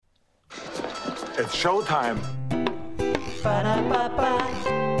It's showtime. Ba-da-ba-ba.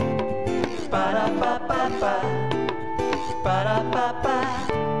 Ba-da-ba-ba-ba. Ba-da-ba-ba.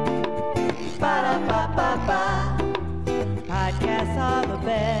 Ba-da-ba-ba-ba. Podcasts are the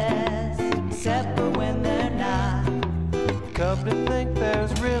best, except for when they're not. Come to think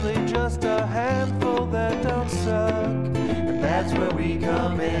there's really just a handful that don't suck. And that's where we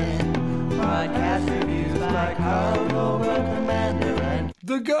come in. Podcast reviews by Carl Goldberg, Commander, and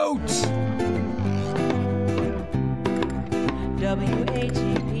The GOAT!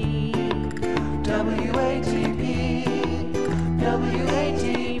 WATP, WATP,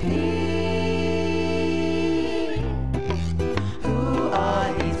 WATP. Who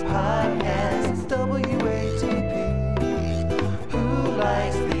are these podcasts? WATP. Who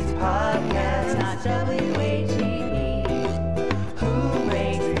likes these podcasts? Not WATP. Who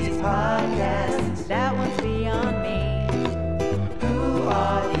makes these podcasts? That one's beyond me. Who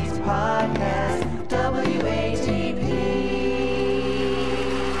are these podcasts? WATP.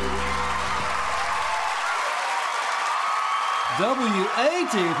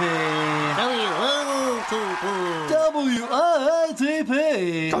 WATP!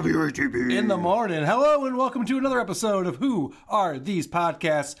 WATP! WATP. In the morning. Hello and welcome to another episode of Who Are These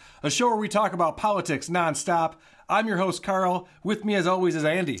Podcasts? A show where we talk about politics nonstop. I'm your host, Carl. With me, as always, is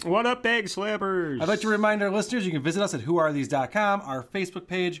Andy. What up, bag slappers? I'd like to remind our listeners you can visit us at whoarethese.com, our Facebook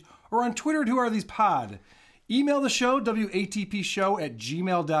page, or on Twitter at whoarethesepod. Email the show,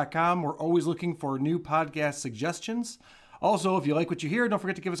 WATPshow@gmail.com. We're always looking for new podcast suggestions. Also, if you like what you hear, don't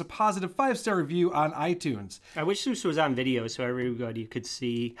forget to give us a positive 5-star review on iTunes. I wish this was on video so everybody could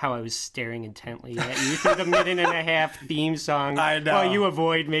see how I was staring intently at you through the minute-and-a-half theme song I know. while you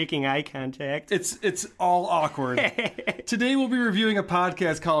avoid making eye contact. It's all awkward. Today we'll be reviewing a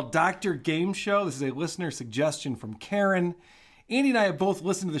podcast called Dr. Game Show. This is a listener suggestion from Karen. Andy and I have both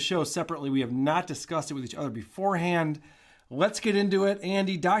listened to the show separately. We have not discussed it with each other beforehand. Let's get into it.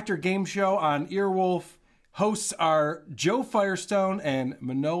 Andy, Dr. Game Show on Earwolf. Hosts are Joe Firestone and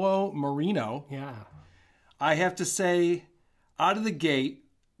Manolo Marino. Yeah. I have to say, out of the gate,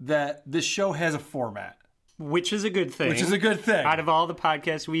 that this show has a format. Which is a good thing. Which is a good thing. Out of all the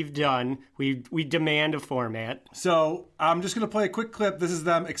podcasts we've done, we demand a format. So I'm just going to play a quick clip. This is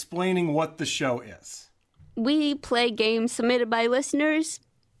them explaining what the show is. We play games submitted by listeners,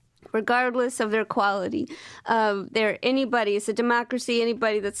 regardless of their quality. Anybody, it's a democracy.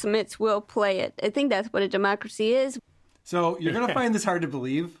 Anybody that submits will play it. I think that's what a democracy is. So you're going to find this hard to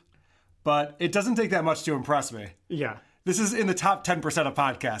believe, but it doesn't take that much to impress me. Yeah. This is in the top 10% of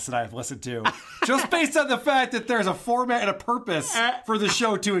podcasts that I've listened to, just based on the fact that there's a format and a purpose for the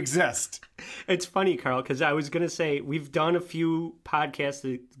show to exist. It's funny, Carl, because I was going to say we've done a few podcasts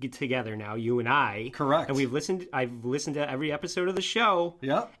that get together now, you and I. Correct. And I've listened to every episode of the show.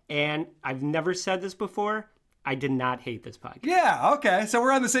 Yep. And I've never said this before. I did not hate this podcast. Yeah, okay. So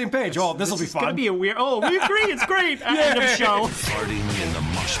we're on the same page. Well, this will be It's fun. going to be a weird... Oh, we agree. It's great. End of show. Farting in the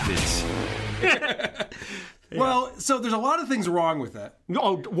mosh pits. Well, so there's a lot of things wrong with it.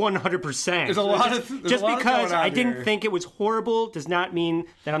 Oh, 100%. There's a lot of Just because going on I didn't here. think it was horrible does not mean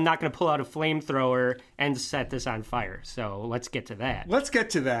that I'm not going to pull out a flamethrower and set this on fire. So let's get to that. Let's get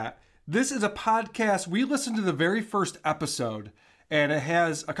to that. This is a podcast. We listened to the very first episode, and it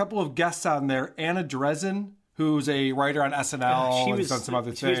has a couple of guests on there. Anna Dresden, who's a writer on SNL and done some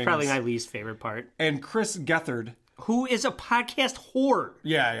other She things. was probably my least favorite part. And Chris Gethard. Who is a podcast whore?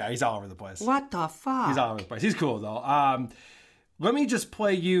 Yeah, he's all over the place. What the fuck? He's all over the place. He's cool, though. Let me just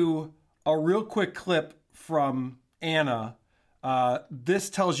play you a real quick clip from Anna.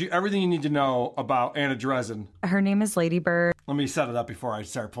 This tells you everything you need to know about Anna Dresden. Her name is Lady Bird. Let me set it up before I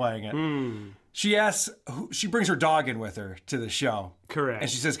start playing it. She asks, she brings her dog in with her to the show. Correct.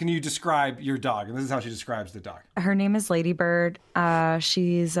 And she says, can you describe your dog? And this is how she describes the dog. Her name is Lady Bird.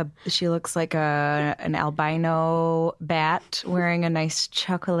 She looks like an albino bat wearing a nice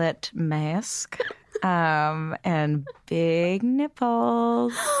chocolate mask. And big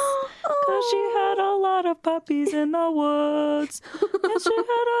nipples. 'Cause she had a lot of puppies in the woods. And she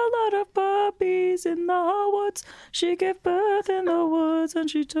had a lot of puppies in the woods. She gave birth in the woods and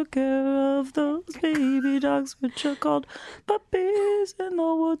she took care of those baby dogs, which are called puppies in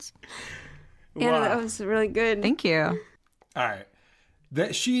the woods. Anna, Wow. that was really good. Thank you. All right.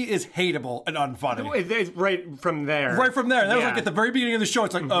 That she is hateable and unfunny. It's right from there. Right from there. That was Yeah. like at the very beginning of the show.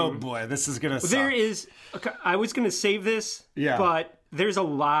 It's like, oh boy, this is going to suck. There is... Okay, I was going to save this, Yeah. but there's a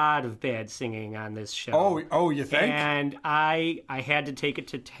lot of bad singing on this show. Oh, you think? And I had to take it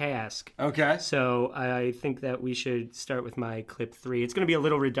to task. Okay. So I think that we should start with my clip 3. It's going to be a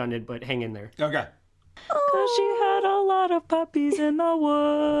little redundant, but hang in there. Okay. 'Cause she had a lot of puppies in the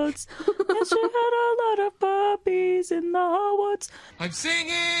woods. Yes, she had a lot of puppies in the woods. I'm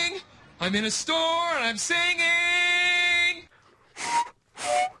singing. I'm in a store and I'm singing.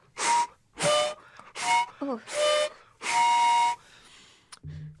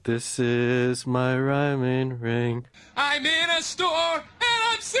 This is my rhyming ring. I'm in a store and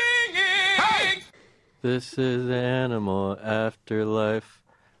I'm singing. Hey! This is animal afterlife.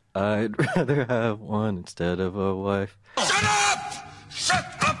 I'd rather have one instead of a wife. Shut up! Shut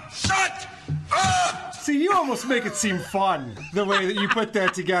up! Shut up! See, you almost make it seem fun the way that you put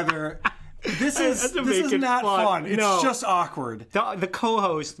that together. This is to make it not fun. It's No. just awkward. The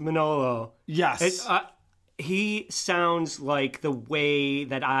co-host, Manolo. Yes. He sounds like the way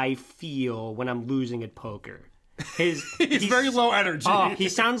that I feel when I'm losing at poker. He's very low energy. He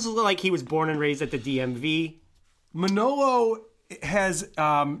sounds like he was born and raised at the DMV. Manolo has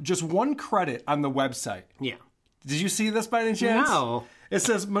just one credit on the website. Yeah. Did you see this by any chance? No. It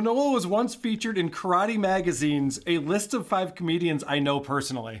says, Manolo was once featured in Karate Magazine's A List of 5 Comedians I Know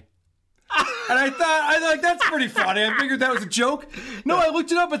Personally. And I thought, that's pretty funny. I figured that was a joke. No, I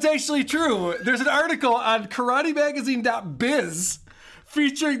looked it up. It's actually true. There's an article on karatemagazine.biz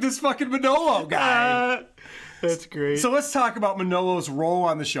featuring this fucking Manolo guy. That's great. So let's talk about Manolo's role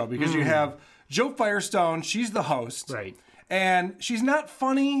on the show, because you have Joe Firestone. She's the host. Right. And she's not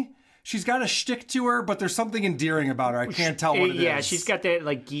funny. She's got a shtick to her, but there's something endearing about her. I can't tell what it is. Yeah, she's got that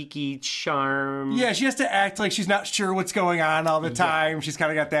like geeky charm. Yeah, she has to act like she's not sure what's going on all the time. She's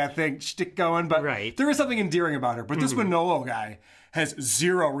kind of got that thing shtick going, but there is something endearing about her. But this Manolo guy has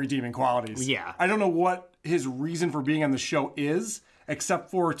zero redeeming qualities. Yeah. I don't know what his reason for being on the show is, except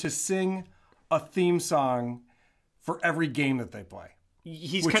for to sing a theme song for every game that they play.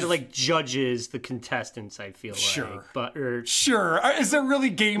 He's kind of like judges the contestants, I feel Sure. like. Sure. Is there really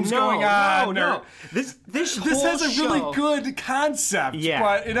games going on? No. This whole has a really show- good concept,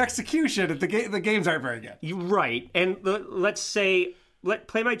 but in execution, the games aren't very good. You're right. And let's say,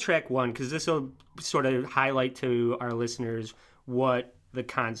 play my track 1, because this will sort of highlight to our listeners what the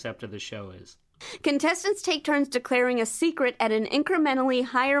concept of the show is. Contestants take turns declaring a secret at an incrementally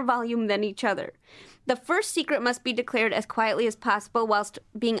higher volume than each other. The first secret must be declared as quietly as possible whilst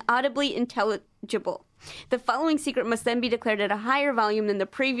being audibly intelligible. The following secret must then be declared at a higher volume than the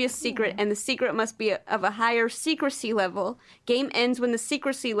previous secret, and the secret must be of a higher secrecy level. Game ends when the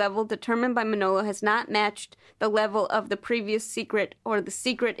secrecy level determined by Manolo has not matched the level of the previous secret, or the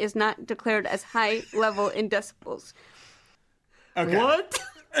secret is not declared as high level in decibels. Okay. What?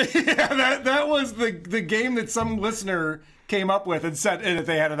 Yeah, that was the game that some listener came up with and said that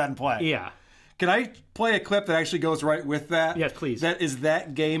they had to then play. Yeah. Can I play a clip that actually goes right with that? Yes, please. That is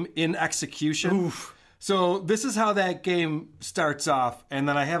that game in execution. Oof. So this is how that game starts off, and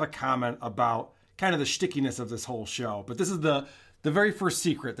then I have a comment about kind of the stickiness of this whole show. But this is the very first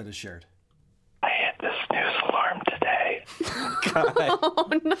secret that is shared. I hit the snooze alarm today. Oh,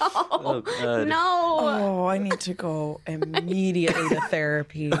 no. Oh, God. No. Oh, I need to go immediately to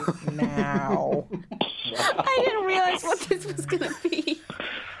therapy now. I didn't realize what this was going to be.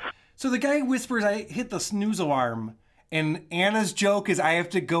 So the guy whispers, I hit the snooze alarm, and Anna's joke is I have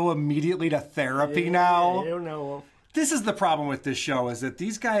to go immediately to therapy now. I don't know. This is the problem with this show, is that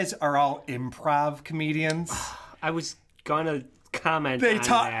these guys are all improv comedians. I was going to comment They on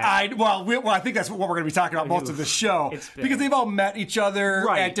talk. that. I think that's what we're going to be talking about most of the show, It's bad. because they've all met each other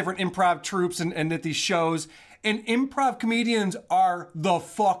Right. at different improv troupes and at these shows. And improv comedians are the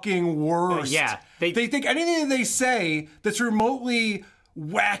fucking worst. Yeah, they think anything that they say that's remotely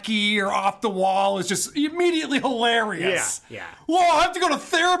wacky or off the wall is just immediately hilarious. Yeah. Whoa, I have to go to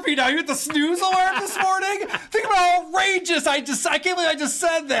therapy now. You hit the snooze alarm this morning? Think about how outrageous I can't believe I just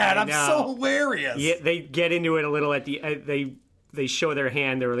said that. I I'm know. so hilarious. Yeah, they get into it a little at the they show their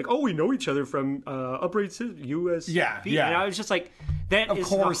hand. They were like, "Oh, we know each other from Upright US." Yeah. And I was just like, that Of is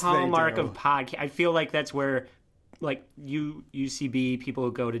course the they hallmark do. of podcast. I feel like that's where, like, UCB people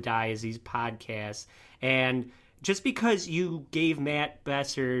who go to die is these podcasts, and just because you gave Matt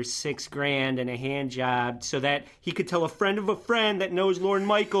Besser $6,000 and a hand job so that he could tell a friend of a friend that knows Lorne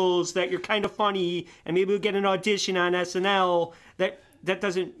Michaels that you're kind of funny and maybe we'll get an audition on SNL, that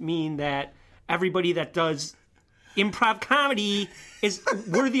doesn't mean that everybody that does improv comedy is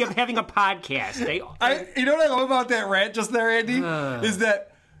worthy of having a podcast. You know what I love about that rant just there, Andy? Is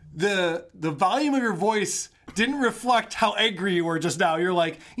that the volume of your voice didn't reflect how angry you were just now. You're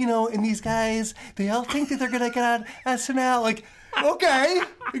like, and these guys, they all think that they're going to get on SNL. Like, okay,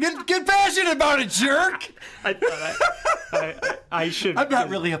 get passionate about it, jerk. I thought I should. I'm not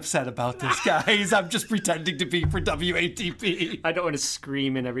really upset about this, guys. I'm just pretending to be for WATP. I don't want to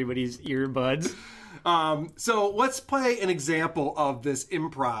scream in everybody's earbuds. So let's play an example of this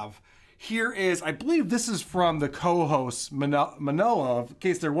improv. Here is, I believe this is from the co-host Manolo, in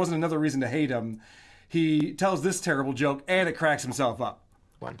case there wasn't another reason to hate him. He tells this terrible joke and it cracks himself up.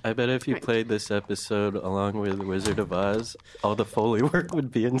 I bet if you played this episode along with Wizard of Oz, all the Foley work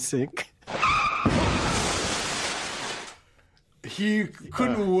would be in sync. He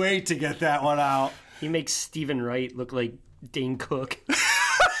couldn't wait to get that one out. He makes Stephen Wright look like Dane Cook.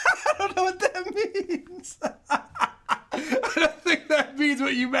 I don't know what that means. I don't think that means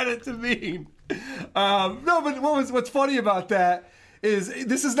what you meant it to mean. No, but what's funny about that is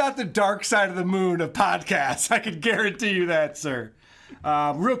this is not the dark side of the moon of podcasts. I can guarantee you that, sir.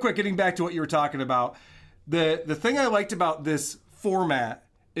 Real quick, getting back to what you were talking about, the thing I liked about this format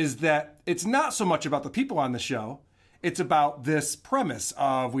is that it's not so much about the people on the show. It's about this premise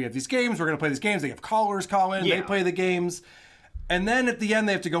of we have these games, we're going to play these games, they have callers call in, they play the games, and then at the end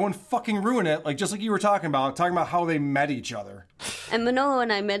they have to go and fucking ruin it, like just like you were talking about how they met each other. And Manolo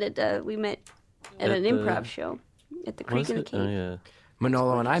and I met at an improv show at the Creek and the Cave. Oh, yeah.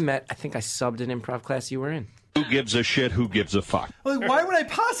 Manolo and I met, I think I subbed an improv class you were in. Who gives a shit? Who gives a fuck? Like, why would I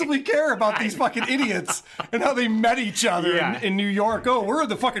possibly care about these fucking idiots and how they met each other in New York? Oh, we're in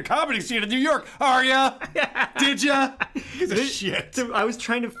the fucking comedy scene in New York. Are ya? Did ya? Shit. I was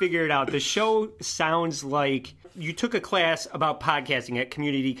trying to figure it out. The show sounds like you took a class about podcasting at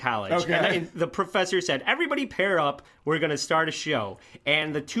community college. Okay. And the professor said, everybody pair up. We're going to start a show.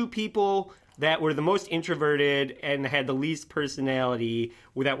 And the two people that were the most introverted and had the least personality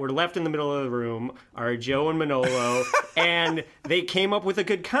that were left in the middle of the room are Joe and Manolo. And they came up with a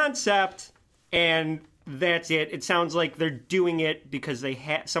good concept, and that's it. It sounds like they're doing it because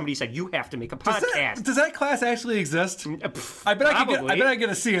somebody said, you have to make a podcast. Does that class actually exist? I bet I get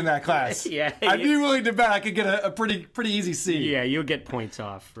a C in that class. Yeah. I'd be willing to bet I could get a pretty easy C. Yeah, you'll get points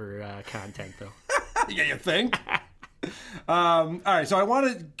off for content, though. Yeah, you think? All right, so I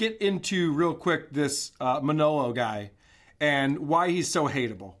want to get into real quick this Manolo guy and why he's so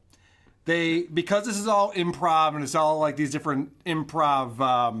hateable. Because this is all improv and it's all like these different improv,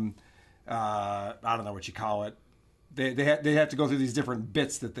 I don't know what you call it. They have to go through these different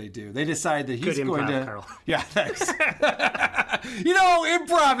bits that they do. They decide that he's going to. Carl. Yeah, thanks.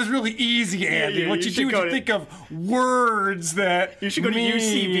 Improv is really easy, Andy. Yeah, what you do is you think of words that you should go to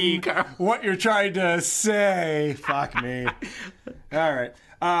UCB, Carl. What you're trying to say. Fuck me. All right.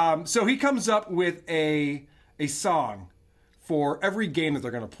 So he comes up with a song for every game that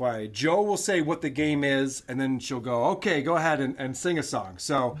they're going to play. Joe will say what the game is, and then she'll go, okay, go ahead and sing a song.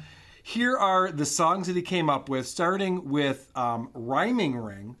 So here are the songs that he came up with, starting with Rhyming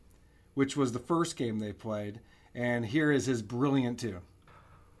Ring, which was the first game they played. And here is his brilliant tune.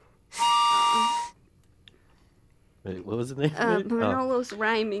 Wait, what was the name? Manolo's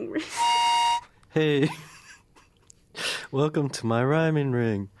Rhyming Ring. Hey, welcome to my rhyming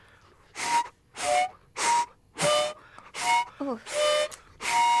ring. Oh.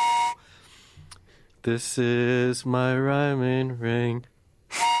 This is my rhyming ring.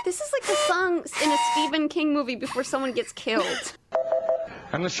 This is like the song in a Stephen King movie before someone gets killed.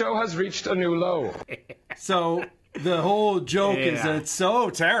 And the show has reached a new low. So the whole joke is that it's so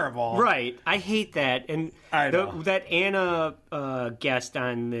terrible. Right. I hate that. And that Anna guest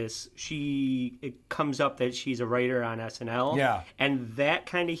on this, it comes up that she's a writer on SNL. Yeah. And that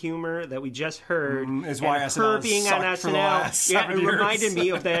kind of humor that we just heard is why SNL her being on SNL. It reminded me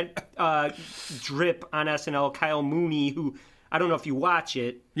of that drip on SNL, Kyle Mooney, who I don't know if you watch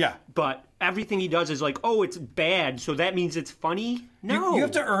it. Yeah. But everything he does is like, oh, it's bad, so that means it's funny? No. You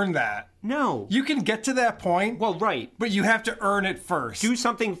have to earn that. No. You can get to that point. Well, right. But you have to earn it first. Do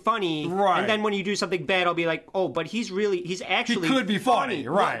something funny. Right. And then when you do something bad, I'll be like, oh, but he's actually... He could be funny.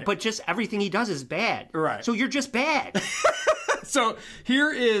 Right. But just everything he does is bad. Right. So you're just bad. So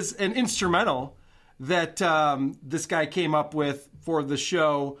here is an instrumental that this guy came up with for the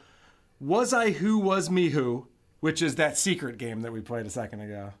show, Was I Who Was Me Who? Which is that secret game that we played a second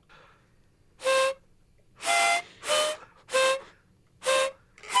ago.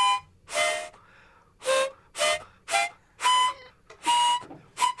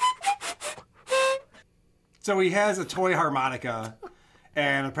 So he has a toy harmonica,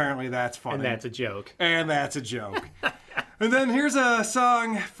 and apparently that's funny. And that's a joke. And then here's a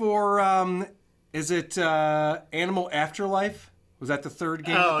song for, is it Animal Afterlife? Was that the third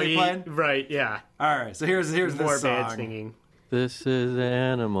game that they played? Right, yeah. All right, so here's more this song. bad singing. This is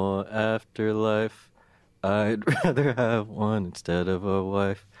Animal Afterlife. I'd rather have one instead of a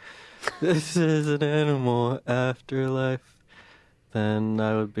wife. This is an animal afterlife. Then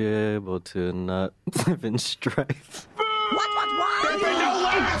I would be able to not live in strife. What? There's been no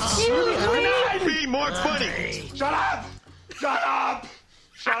laughs! to be more funny. Shut up! Shut up!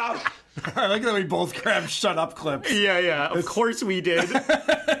 Shut up! I like that we both grabbed "shut up" clips. Yeah. Of course we did.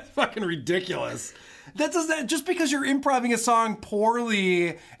 Fucking ridiculous. That does that just because you're improvising a song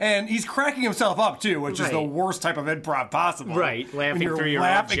poorly, and he's cracking himself up too, which is the worst type of improv possible. Right, laughing When through your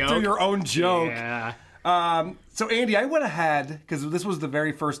laughing own through joke. your own joke. Yeah. So Andy, I went ahead because this was the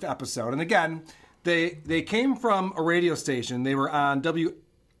very first episode, and again, they came from a radio station. They were on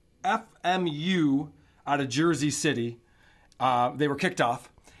WFMU out of Jersey City. They were kicked off.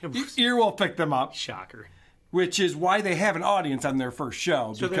 Earwolf picked them up. Shocker. Which is why they have an audience on their first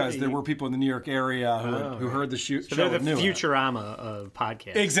show, So because there were people in the New York area who heard the show. So they're the and knew it. Futurama of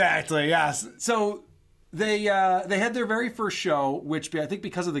podcasts. Exactly, yes. So they had their very first show, which I think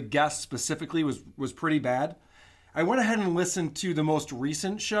because of the guests specifically was pretty bad. I went ahead and listened to the most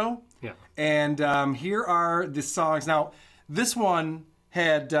recent show. Yeah. And here are the songs. Now, this one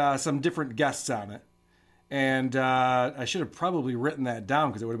had some different guests on it. And I should have probably written that down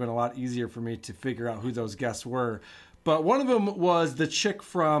because it would have been a lot easier for me to figure out who those guests were. But one of them was the chick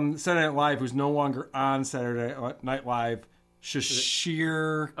from Saturday Night Live who's no longer on Saturday Night Live,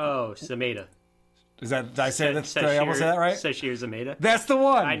 Sashir. Oh, Zameda. Is that, did I say that? Did I almost say that right? Sashir Zameda. That's the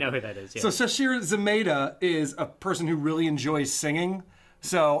one. I know who that is. Yeah. So Sashir Zameda is a person who really enjoys singing.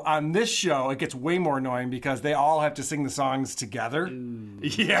 So on this show, it gets way more annoying because they all have to sing the songs together. Ooh.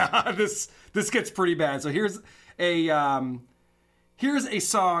 Yeah, this gets pretty bad. So here's a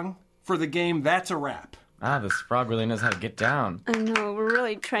song for the game That's a Rap. Ah, this frog really knows how to get down. I know, we're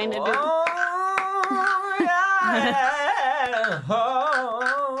really trying to do.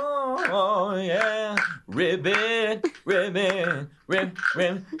 Oh yeah, ribbon, ribbon, ribbon,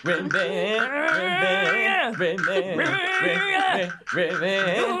 ribbon, ribbon, ribbon,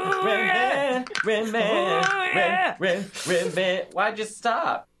 ribbon, ribbon. Why'd you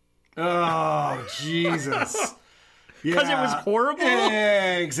stop? Oh, Jesus. Because it was horrible?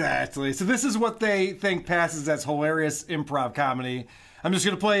 Yeah, exactly. So this is what they think passes as hilarious improv comedy. I'm just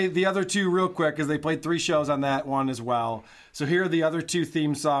going to play the other two real quick because they played 3 shows on that one as well. So here are the other 2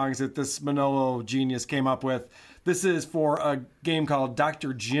 theme songs that this Manolo genius came up with. This is for a game called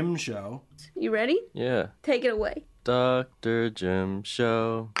Dr. Jim Show. You ready? Yeah. Take it away. Dr. Jim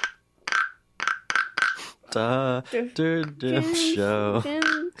Show. Dr. Jim Show.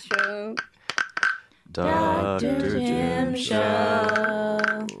 Jim Show. Dr. Jim Show.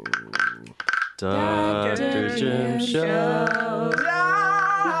 Dr. Jim Show.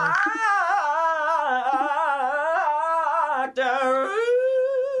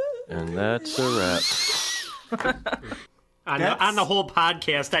 And that's a wrap. on the whole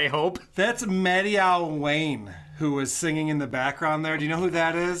podcast, I hope. That's Matty Al Wayne, who was singing in the background there. Do you know who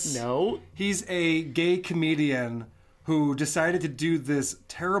that is? No. He's a gay comedian who decided to do this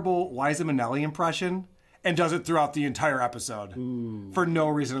terrible Liza Minnelli impression and does it throughout the entire episode for no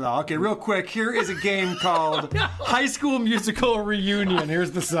reason at all. Okay, real quick, here is a game called High School Musical Reunion.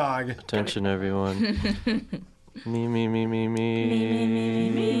 Here's the song. Attention, everyone. Me, me, me, me,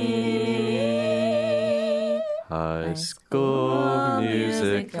 me. High School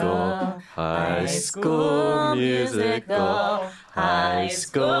Musical. High School Musical. High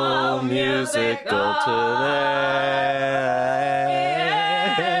School Musical today.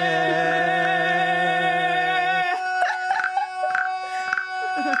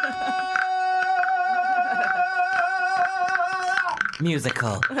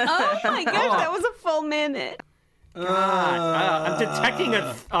 Musical. Oh my gosh, that was a full minute. I'm detecting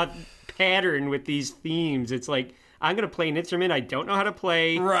a pattern with these themes. It's like, I'm going to play an instrument I don't know how to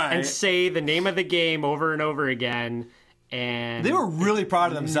play and say the name of the game over and over again. And they were really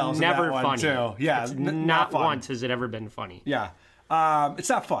proud of themselves. Never in that one, funny. too. Yeah, it's not not fun. once has it ever been funny. Yeah. It's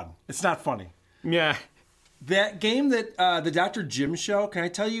not fun. It's not funny. Yeah. That game that the Dr. Jim Show, can I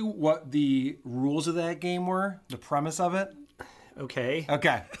tell you what the rules of that game were? The premise of it? Okay.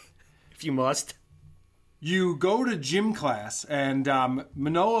 Okay. If you must. You go to gym class, and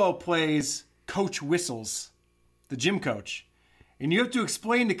Manolo plays Coach Whistles, the gym coach. And you have to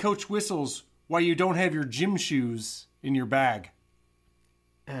explain to Coach Whistles why you don't have your gym shoes in your bag.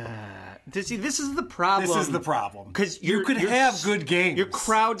 See, this is the problem. This is the problem. Because you could have good games. You're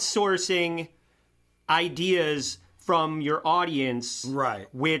crowdsourcing ideas from your audience, right?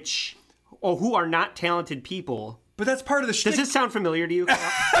 Who are not talented people. But that's part of the shtick. Does this sound familiar to you?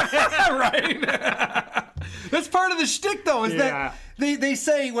 Right. That's part of the shtick, though, is that they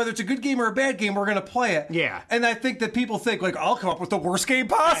say whether it's a good game or a bad game, we're going to play it. Yeah. And I think that people think, like, I'll come up with the worst game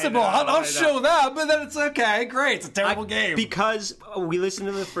possible. I'll show that. But then it's okay, great. It's a terrible game. Because we listened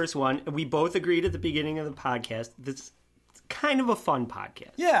to the first one. We both agreed at the beginning of the podcast. This kind of a fun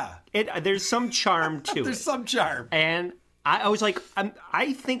podcast. Yeah. There's some charm to it. There's some charm. And I was like,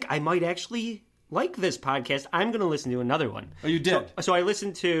 I think I might actually like this podcast. I'm going to listen to another one. Oh, you did? So I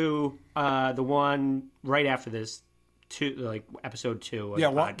listened to the one right after this, episode 2 of the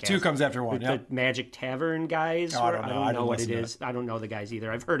podcast. 2 comes after 1, The Magic Tavern guys. Oh, I don't know. I don't know what it is. I don't know the guys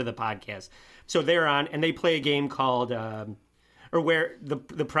either. I've heard of the podcast. So they're on, and they play a game called, where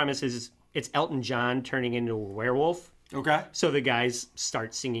the premise is it's Elton John turning into a werewolf. Okay. So the guys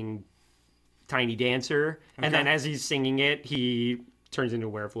start singing Tiny Dancer, and then as he's singing it, he turns into a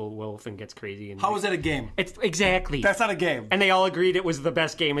werewolf and gets crazy. And how is that a game? It's exactly. That's not a game. And they all agreed it was the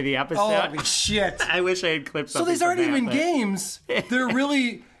best game of the episode. Holy shit. I wish I had clipped So something these aren't from even that, games. They're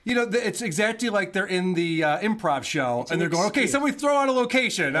really, it's exactly like they're in the improv show, and they're going, okay, somebody throw out a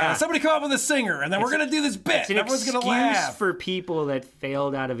location. Somebody come up with a singer, and then we're going to do this bit. It's an and everyone's going to excuse laugh. for people that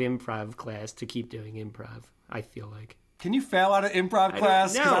failed out of improv class to keep doing improv, I feel like. Can you fail out of improv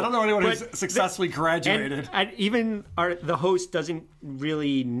class? Because I don't know anyone who's successfully graduated. And even the host doesn't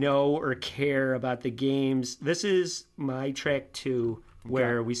really know or care about the games. This is my track 2,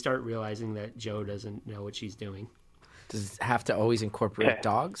 where we start realizing that Joe doesn't know what she's doing. Does it have to always incorporate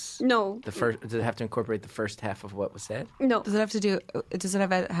dogs? No. Does it have to incorporate the first half of what was said? No. Does it have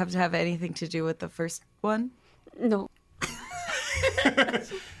to have anything to do with the first one? No.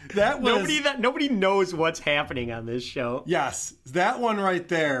 That was nobody knows what's happening on this show. Yes, that one right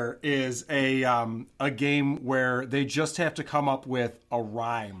there is a game where they just have to come up with a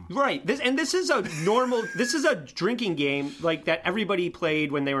rhyme. Right. This is a this is a drinking game like that everybody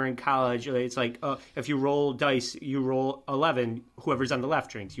played when they were in college. It's like if you roll dice, you roll 11, whoever's on the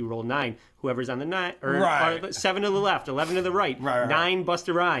left drinks. You roll 9, whoever's on the 9 or 7 to the left, 11 to the right. 9 bust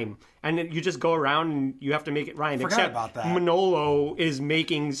a rhyme. And then you just go around and you have to make it rhyme. Forgot about that. Manolo is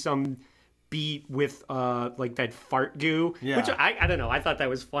making some beat with like that fart goo, which I don't know. I thought that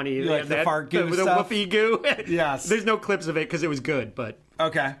was funny. You like the fart goo with stuff? The whoopee goo. Yes. There's no clips of it because it was good, but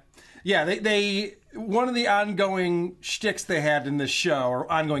okay. Yeah, they one of the ongoing shticks they had in this show,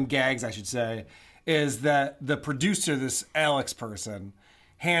 or ongoing gags, I should say, is that the producer, this Alex person,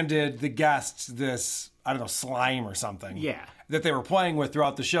 handed the guests this, I don't know, slime or something. Yeah. That they were playing with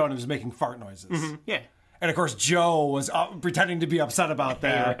throughout the show, and it was making fart noises. Mm-hmm. Yeah. And of course, Joe was pretending to be upset about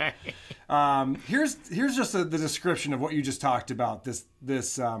that. Here's just the description of what you just talked about,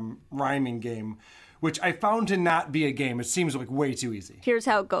 this rhyming game, which I found to not be a game. It seems like way too easy. Here's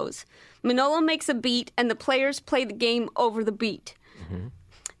how it goes. Manolo makes a beat, and the players play the game over the beat. Mm-hmm.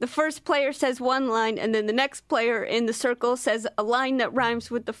 The first player says one line, and then the next player in the circle says a line that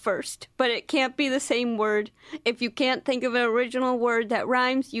rhymes with the first. But it can't be the same word. If you can't think of an original word that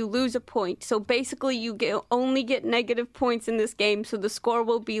rhymes, you lose a point. So basically, you only get negative points in this game, so the score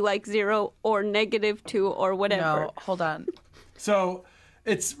will be like 0 or -2 or whatever. No, hold on. So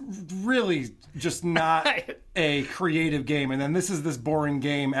it's really just not a creative game. And then this is this boring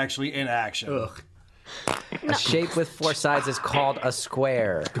game actually in action. Ugh. A shape with 4 sides is called a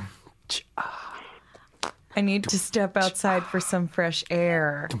square. I need to step outside for some fresh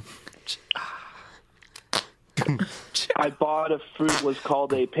air. I bought a fruit was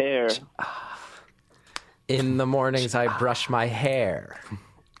called a pear. In the mornings, I brush my hair.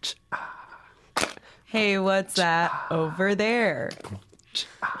 Hey, what's that over there?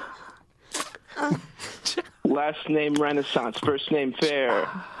 Last name Renaissance, first name Fair.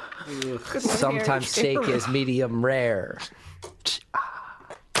 Sometimes steak is medium rare.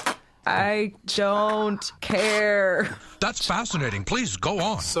 I don't care. That's fascinating. Please go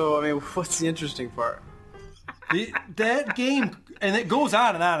on. So, I mean, what's the interesting part? That game, and it goes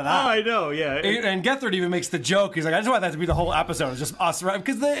on and on and on. Oh, I know, yeah. And Gethard even makes the joke. He's like, I just want that to be the whole episode. It's just us, right?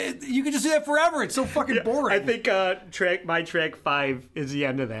 Because you can just do that forever. It's so fucking boring. I think my track 5 is the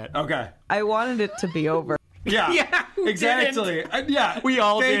end of that. Okay. I wanted it to be over. Yeah, exactly. Yeah, we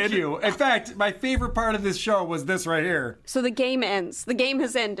all did. Thank you. In fact, my favorite part of this show was this right here. So the game ends. The game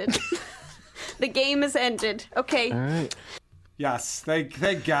has ended. The game has ended. Okay. All right. Yes,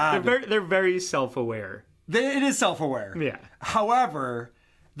 thank God. They're very self-aware. It is self-aware. Yeah. However,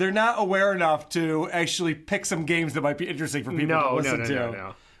 they're not aware enough to actually pick some games that might be interesting for people to listen to.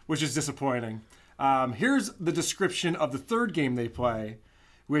 No. Which is disappointing. Here's the description of the third game they play,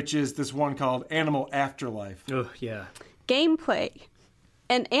 which is this one called Animal Afterlife. Oh, yeah. Gameplay.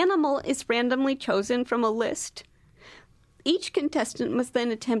 An animal is randomly chosen from a list. Each contestant must then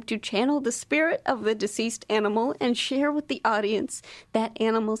attempt to channel the spirit of the deceased animal and share with the audience that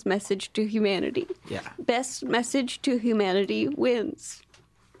animal's message to humanity. Yeah. Best message to humanity wins.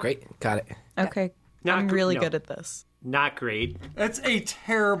 Great. Got it. Okay. I'm really good at this. Not great. That's a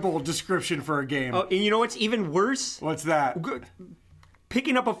terrible description for a game. Oh, and you know what's even worse? What's that?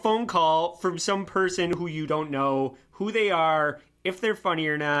 Picking up a phone call from some person who you don't know who they are, if they're funny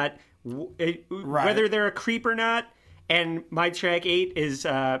or not, whether they're a creep or not. And my track 8 is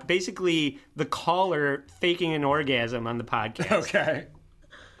basically the caller faking an orgasm on the podcast. Okay.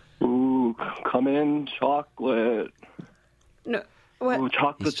 Ooh, come in, chocolate. No, what? Ooh,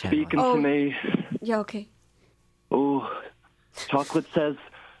 chocolate speaking to me. Yeah, okay. Ooh, chocolate says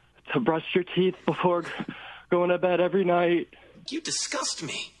to brush your teeth before going to bed every night. You disgust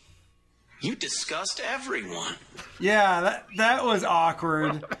me. You disgust everyone. Yeah, that was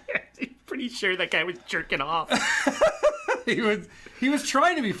awkward. Pretty sure that guy was jerking off. he was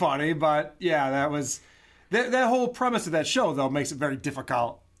trying to be funny, but yeah, that was that whole premise of that show though makes it very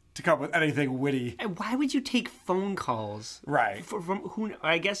difficult to come up with anything witty. And why would you take phone calls? Right. From who?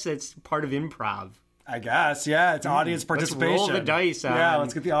 I guess that's part of improv. I guess, yeah, it's audience participation. Let's roll the dice on yeah,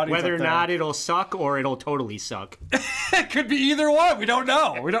 let's get the audience whether up or there. not it'll suck or it'll totally suck. It could be either one. We don't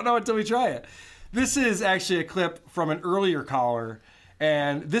know. We don't know until we try it. This is actually a clip from an earlier caller,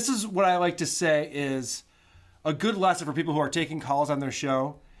 and this is what I like to say is a good lesson for people who are taking calls on their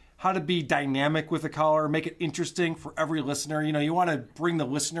show, how to be dynamic with a caller, make it interesting for every listener. You know, you want to bring the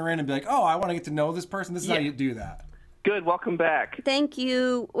listener in and be like, oh, I want to get to know this person. This is how you do that. Good, welcome back. Thank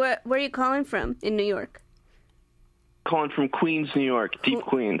you. Where are you calling from in New York? Calling from Queens, New York. Deep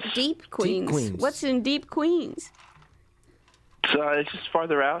Queens. Deep Queens. Deep Queens. What's in Deep Queens? It's just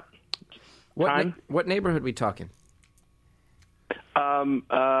farther out. What neighborhood we talking?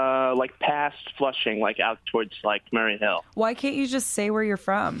 Like past Flushing, like out towards like Murray Hill. Why can't you just say where you're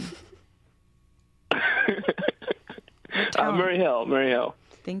from? Murray Hill.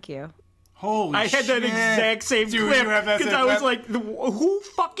 Thank you. Holy I had that exact same clip because I was like, who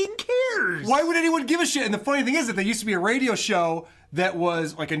fucking cares? Why would anyone give a shit? And the funny thing is that there used to be a radio show that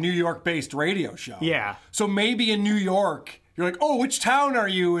was like a New York-based radio show. Yeah. So maybe in New York, you're like, oh, which town are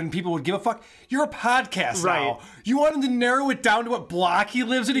you? And people would give a fuck. You're a podcast now. You wanted to narrow it down to what block he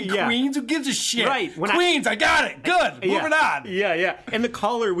lives in Queens? Who gives a shit? Right. Queens, I got it. Good. Moving on. Yeah. And the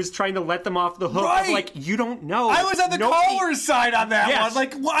caller was trying to let them off the hook. Of like, you don't know. I was on the caller's side on that one.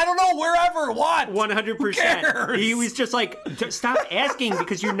 Like, well, I don't know, wherever, what? 100%. Who cares? He was just like, stop asking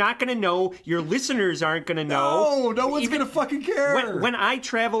because you're not going to know. Your listeners aren't going to know. No one's going to fucking care. When I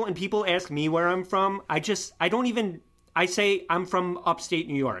travel and people ask me where I'm from, I say I'm from upstate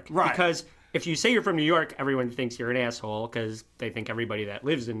New York. Right. Because if you say you're from New York, everyone thinks you're an asshole because they think everybody that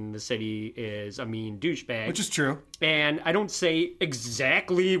lives in the city is a mean douchebag. Which is true. And I don't say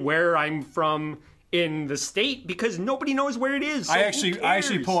exactly where I'm from in the state because nobody knows where it is. So I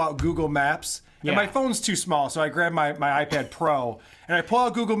actually pull out Google Maps. And my phone's too small, so I grab my iPad Pro and I pull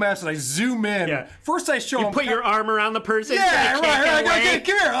out Google Maps and I zoom in. Yeah. First, I show them. Put your arm around the person. Yeah, so right.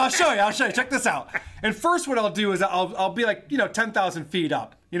 Come here. I'll show you. Check this out. And first, what I'll do is I'll be like 10,000 feet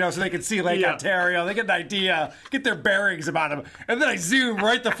up, so they can see Lake Ontario. They get an idea, get their bearings about them, and then I zoom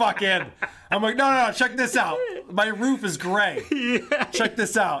right the fuck in. I'm like, no, check this out. My roof is gray. Yeah. Check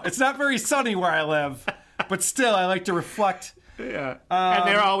this out. It's not very sunny where I live, but still, I like to reflect. Yeah, and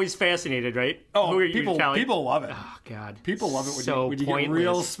they're always fascinated, right? Oh, people love it. Oh God, people love it when you get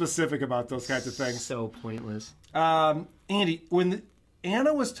real specific about those kinds of things. So pointless. Andy, when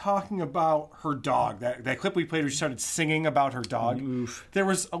Anna was talking about her dog, that clip we played where she started singing about her dog, there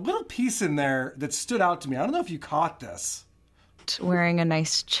was a little piece in there that stood out to me. I don't know if you caught this. Wearing a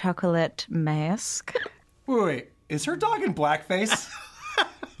nice chocolate mask. Wait, is her dog in blackface?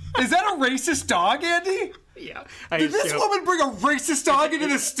 Is that a racist dog, Andy? Yeah. Did this woman bring a racist dog into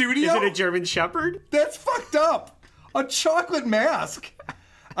the studio? Is it a German Shepherd? That's fucked up. A chocolate mask.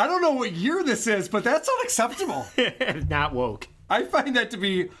 I don't know what year this is, but that's unacceptable. Not woke. I find that to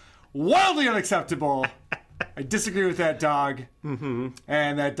be wildly unacceptable. I disagree with that dog and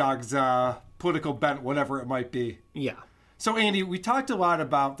that dog's political bent, whatever it might be. Yeah. So, Andy, we talked a lot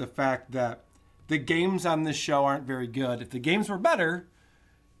about the fact that the games on this show aren't very good. If the games were better,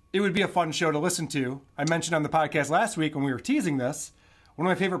 it would be a fun show to listen to. I mentioned on the podcast last week when we were teasing this, one of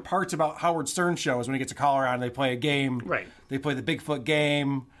my favorite parts about Howard Stern show is when he gets a caller on, they play a game. Right. They play the Bigfoot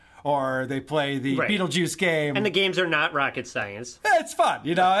game, or they play the Beetlejuice game. And the games are not rocket science. It's fun.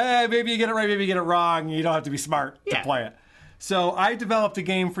 Maybe you get it right, maybe you get it wrong. You don't have to be smart to play it. So I developed a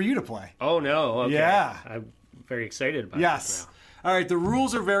game for you to play. Oh, no. Okay. Yeah. I'm very excited about this now. All right, the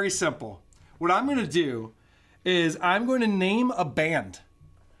rules are very simple. What I'm going to do is I'm going to name a band.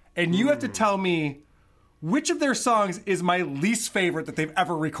 And you have to tell me which of their songs is my least favorite that they've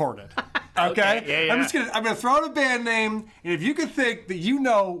ever recorded. Okay? Yeah. I'm gonna throw out a band name, and if you can think that you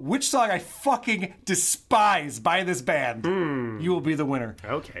know which song I fucking despise by this band, you will be the winner.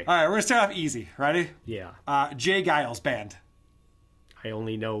 Okay. All right, we're gonna start off easy. Ready? Yeah. Jay Giles Band. I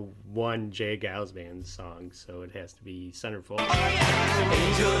only know one Jay Giles Band song, so it has to be Centerfold.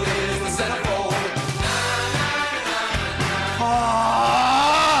 Angel is the centerfold.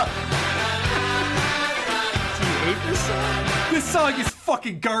 Do you hate this song? This song is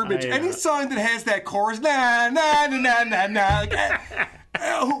fucking garbage. Any song that has that chorus, nah, nah, nah, nah, nah, nah. Like,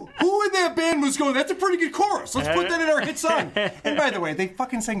 who in that band was going, that's a pretty good chorus. Let's put that in our hit song. And by the way, they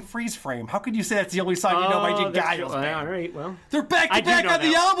fucking sang Freeze Frame. How could you say that's the only song you know by Jay Giles Band? All right, well. They're back to back on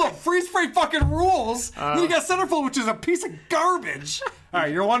the album. Freeze Frame fucking rules. Then you got Centerfold, which is a piece of garbage. All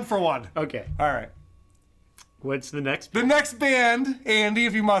right, you're 1 for 1. Okay. All right. What's the next? The next band, Andy,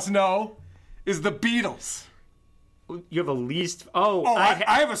 if you must know, is the Beatles. You have a least. I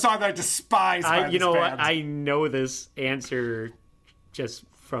have a song that I despise. You know what? I know this answer just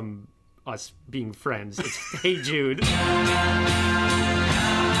from us being friends. It's Hey Jude. More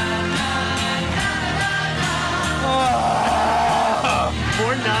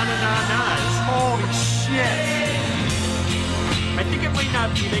na-na-na-nas. Holy shit. I think it might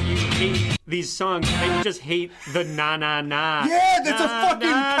not be that you hate these songs, but you just hate the na-na-na. Yeah, that's a fucking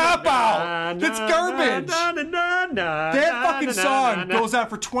cop-out. That's garbage. That fucking song goes on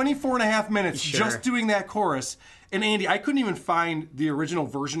for 24 and a half minutes just doing that chorus. And Andy, I couldn't even find the original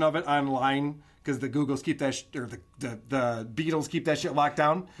version of it online because the Googles keep that the Beatles keep that shit locked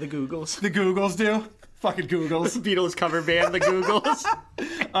down. The Googles. The Googles do. Fucking Googles. The Beatles cover band, the Googles.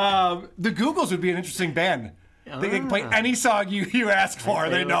 The Googles would be an interesting band. They can play any song you ask for.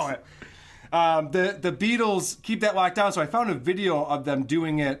 They know it. The Beatles keep that locked down, so I found a video of them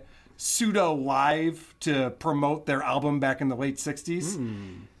doing it pseudo live to promote their album back in the late 60s.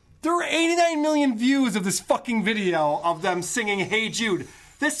 There were 89 million views of this fucking video of them singing Hey Jude.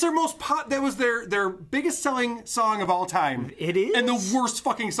 That's their that was their biggest selling song of all time. It is? And the worst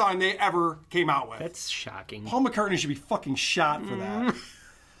fucking song they ever came out with. That's shocking. Paul McCartney should be fucking shot for that.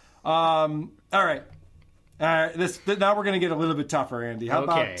 All right. Now we're going to get a little bit tougher, Andy. How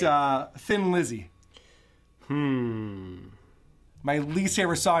about Thin Lizzy? My least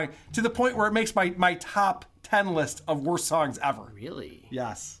favorite song, to the point where it makes my top 10 list of worst songs ever. Really?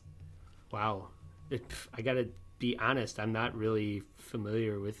 Yes. Wow. I got to be honest, I'm not really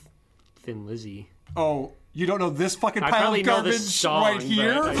familiar with Thin Lizzy. Oh, you don't know this fucking I pile probably of know garbage this song, right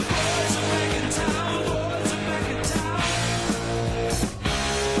here?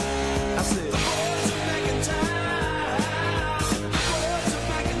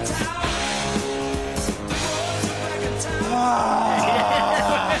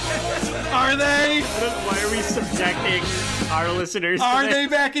 Are they? Why are we subjecting our listeners to Are this? they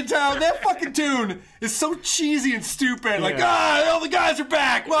back in town? That fucking tune is so cheesy and stupid. Like, all the guys are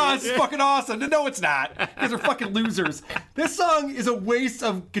back. Wow, this is fucking awesome. No, it's not. You guys are fucking losers. This song is a waste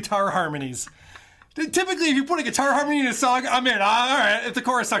of guitar harmonies. Typically, if you put a guitar harmony in a song, I'm in. All right, if the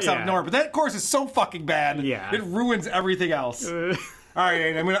chorus sucks, I'll ignore it. But that chorus is so fucking bad. It ruins everything else. All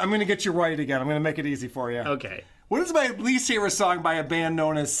right, I'm gonna get you right again. I'm gonna make it easy for you. Okay. What is my least favorite song by a band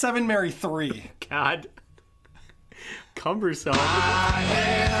known as Seven Mary 3? God. Cumbersome. See,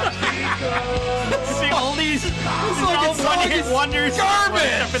 all these all one-hit wonders. Garbage!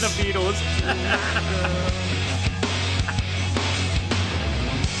 Except for the Beatles.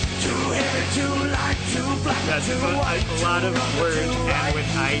 That's a lot of words and with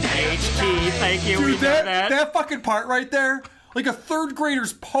IGHT. Thank you. Dude, we know that. That fucking part right there, like a third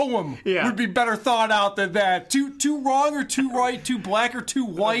grader's poem would be better thought out than that. Too wrong or too right, too black or too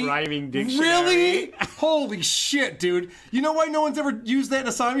white. Rhyming dictionary. Really? Holy shit, dude. You know why no one's ever used that in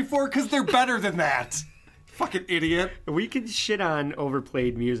a song before? Because they're better than that. Fucking idiot. We could shit on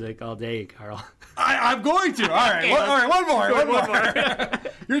overplayed music all day, Carl. I'm going to. All right. Okay, All right, one more. more.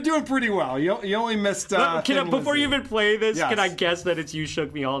 You're doing pretty well. You only missed. Before you even play this, Yes. can I guess that it's "You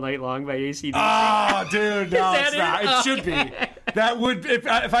Shook Me All Night Long" by AC/DC? Oh, dude, no, Is it's that not. it? It should be. That would,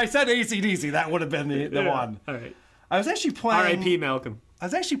 if I said AC/DC, that would have been the one. All right. I was actually playing. R.I.P. Malcolm. I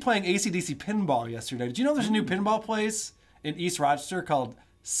was actually playing AC/DC pinball yesterday. Did you know there's a new pinball place in East Rochester called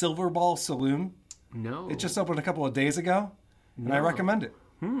Silver Ball Saloon? No. It just opened a couple of days ago, and I recommend it.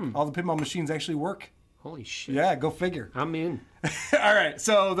 All the pinball machines actually work. Holy shit. Yeah, go figure. I'm in. All right,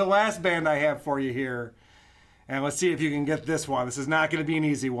 so the last band I have for you here, and let's see if you can get this one. This is not going to be an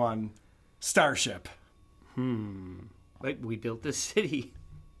easy one. Starship. But we built this city.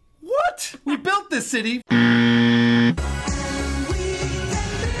 What? We built this city.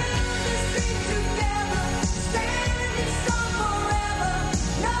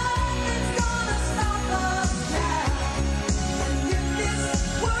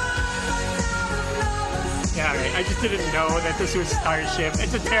 I just didn't know that this was Starship.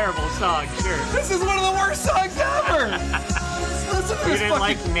 It's a terrible song, sure. This is one of the worst songs ever. Listen to You this didn't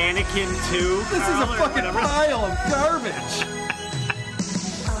like Mannequin 2? This is a fucking pile of garbage.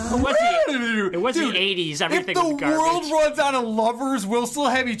 It was the 80s. Everything was If the garbage. world runs out of lovers, we'll still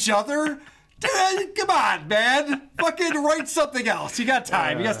have each other? Come on, man. Fucking write something else. You got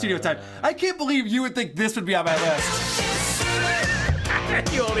time. You got studio time. I can't believe you would think this would be on my list.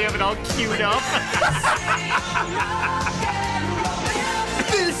 You only have it all queued up.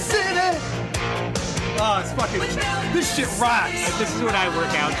 This city. Oh, it's fucking. This shit rocks. This is what I work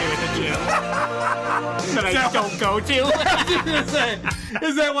out to at the gym. That I don't go to. I was gonna say,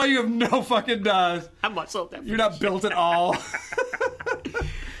 is that why you have no fucking. I'm muscle definition. You're not built at all.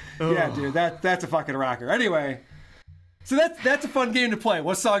 Yeah, dude, that's a fucking rocker. Anyway, so that's a fun game to play.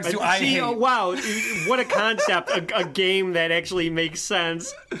 What songs do I hate? Oh, wow, what a concept! a game that actually makes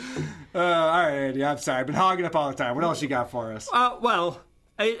sense. All right, Andy, I'm sorry. I've been hogging up all the time. What else you got for us? Well,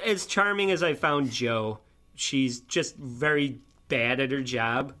 as charming as I found Jo, she's just very bad at her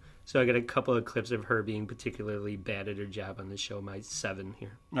job. So I got a couple of clips of her being particularly bad at her job on the show. My 7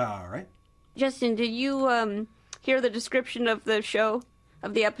 here. All right. Justin, did you hear the description of the show?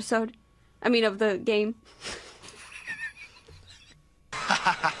 Of the episode? I mean, of the game.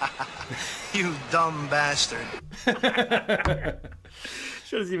 You dumb bastard.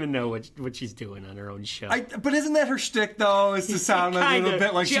 She doesn't even know what she's doing on her own show. But isn't that her shtick, though? Is to sound a little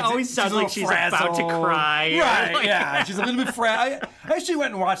bit like she always sounds like she's about to cry. Right, Like, yeah. She's a little bit I actually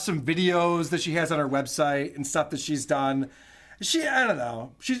went and watched some videos that she has on her website and stuff that she's done. I don't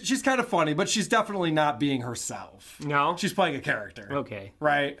know. She's kind of funny, but she's definitely not being herself. No? She's playing a character. Okay.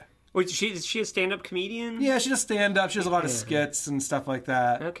 Right? Wait, is she a stand-up comedian? Yeah, she does stand-up. She does a lot of skits and stuff like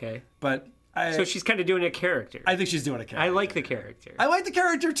that. Okay. But so she's kind of doing a character. I think she's doing a character. I like the character. I like the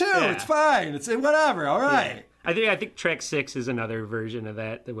character, too. Yeah. It's fine. It's whatever. All right. Yeah. I think track 6 is another version of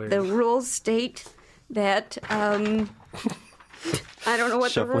that. Where The rules state that, I don't know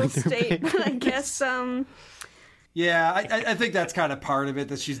what the Shuffling rules through state, but I guess, Yeah, I think that's kind of part of it,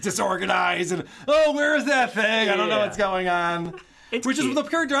 that she's disorganized and, where is that thing? I don't know what's going on. Which is the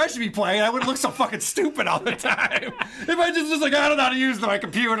character I should be playing. I wouldn't look so fucking stupid all the time. If I just like, I don't know how to use my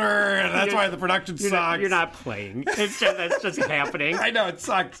computer, and that's why the production sucks. You're not playing. That's just happening. I know, it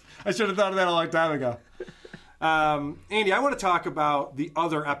sucks. I should have thought of that a long time ago. Andy, I want to talk about the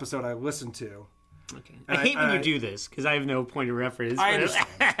other episode I listened to. Okay. I hate when you do this, because I have no point of reference. I understand.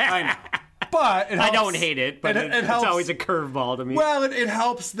 I know. But it helps. I don't hate it, but it's helps. always a curveball to me. Well, it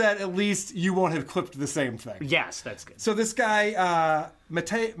helps that at least you won't have clipped the same thing. Yes, that's good. So this guy,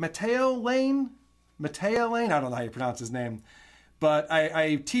 Matteo Lane? I don't know how you pronounce his name. But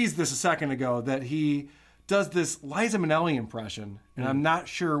I teased this a second ago that he does this Liza Minnelli impression, and I'm not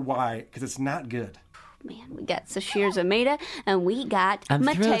sure why, because it's not good. man, we got Sashir Zameda, and we got I'm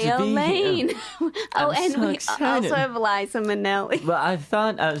thrilled to Matteo be Lane. here. Oh, I'm and so we excited. also have Liza Minnelli. Well, I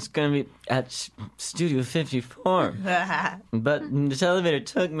thought I was going to be at Studio 54, but the elevator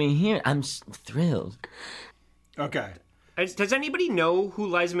took me here. I'm thrilled. Okay. Does anybody know who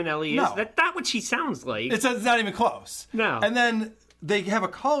Liza Minnelli is? No. That's not what she sounds like. It's not even close. No. And then they have a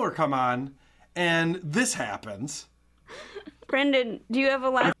caller come on, and this happens. Brendan, do you have a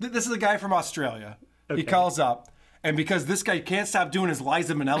Liza? This is a guy from Australia. Okay. He calls up, and because this guy can't stop doing his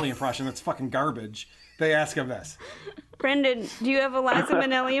Liza Minnelli impression, that's fucking garbage, they ask him this. Brendan, do you have a Liza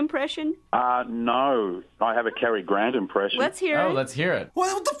Minnelli impression? No. I have a Cary Grant impression. Let's hear it. Let's hear it.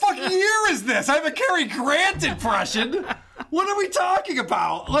 What the fucking year is this? I have a Cary Grant impression. What are we talking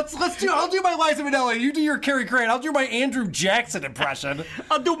about? I'll do my Liza Minnelli. You do your Cary Grant. I'll do my Andrew Jackson impression.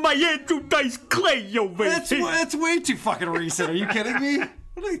 I'll do my Andrew Dice Clay over That's way too fucking recent. Are you kidding me?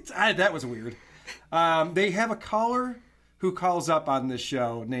 That was weird. They have a caller who calls up on this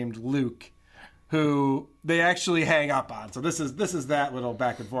show named Luke, who they actually hang up on. So this is that little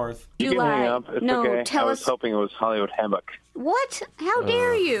back and forth. You can hang up. It's No, okay. tell I was us- hoping it was Hollywood Handbook. What? How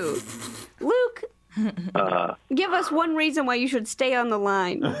dare you? Luke, give us one reason why you should stay on the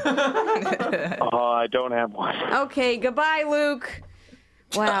line. I don't have one. Okay, goodbye, Luke.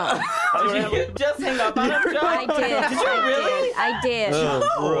 Wow. Did you just hang up on him, Joe? I did. Did you really? I did.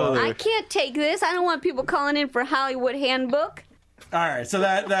 Oh, brother. I can't take this. I don't want people calling in for Hollywood Handbook. All right, so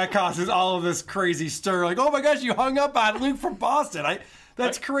that causes all of this crazy stir. Like, oh my gosh, you hung up on Luke from Boston.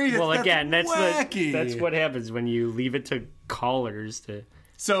 That's crazy. Well, again, that's wacky. what happens when you leave it to callers to.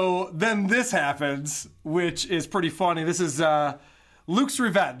 So then this happens, which is pretty funny. This is Luke's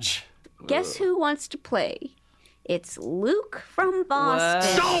Revenge. Guess who wants to play? It's Luke from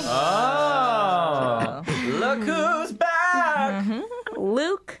Boston. Oh, look who's back!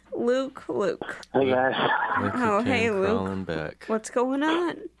 Luke Luke. Hey guys. Oh, hey, Luke. Crawling back. What's going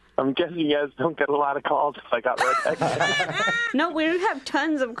on? I'm guessing you guys don't get a lot of calls if I got red text. No, we have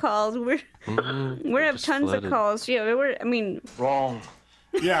tons of calls. We have tons flooded. of calls. Yeah, Wrong.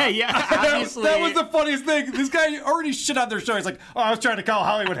 Yeah, Yeah, obviously. That was the funniest thing. This guy already shit on their show. He's like, "Oh, I was trying to call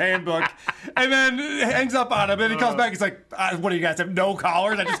Hollywood Handbook," and then hangs up on him. And he comes back. He's like, "What do you guys have? No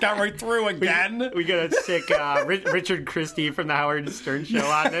callers? I just got right through again." We got to stick Richard Christie from the Howard Stern Show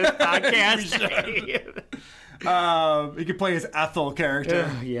on this podcast. He could play his Ethel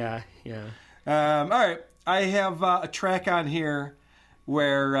character. Yeah. All right, I have a track on here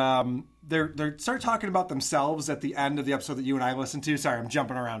where they start talking about themselves at the end of the episode that you and I listened to. Sorry, I'm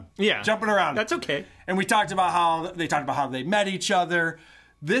jumping around. Yeah. Jumping around. That's okay. And we talked about how they met each other.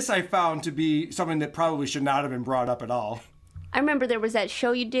 This I found to be something that probably should not have been brought up at all. I remember there was that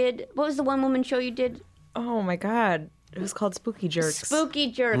show you did. What was the one woman show you did? Oh my God. It was called Spooky Jerks.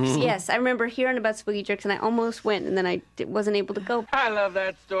 Spooky Jerks, yes. I remember hearing about Spooky Jerks, and I almost went, and then I wasn't able to go. I love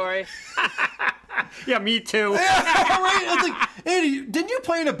that story. Yeah, me too. Right? I was like, Andy, didn't you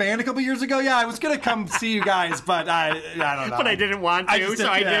play in a band a couple years ago? Yeah, I was going to come see you guys, but I don't know. But I didn't want to,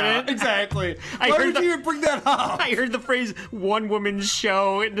 I didn't. Exactly. Why would you even bring that up? I heard the phrase one woman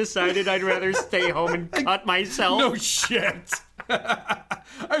show and decided I'd rather stay home and cut myself. No shit.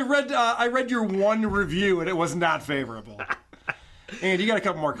 I read your one review and it was not favorable. And you got a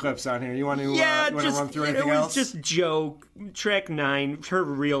couple more clips on here. You want to run through anything else? It was just Joe, track 9, her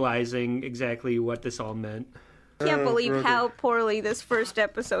realizing exactly what this all meant. Can't believe how poorly this first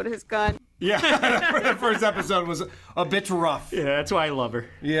episode has gone. Yeah, the first episode was a bit rough. Yeah, that's why I love her.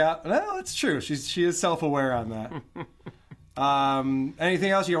 Yeah, no, it's true. She is self-aware on that.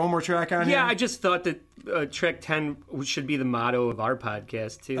 Anything else? You got one more track on here? Yeah, I just thought that track 10 should be the motto of our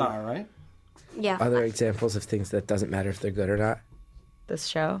podcast, too. All right. Yeah. Other examples of things that doesn't matter if they're good or not? This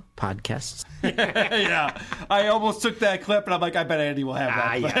show? Podcasts. Yeah. I almost took that clip, and I'm like, I bet Andy will have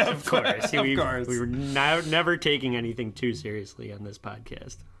that clip. Yeah, of course. Of course. We were never taking anything too seriously on this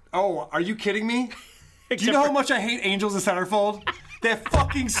podcast. Oh, are you kidding me? Do you know how much I hate Angels in Centerfold? That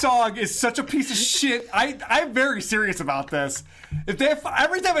fucking song is such a piece of shit. I'm very serious about this.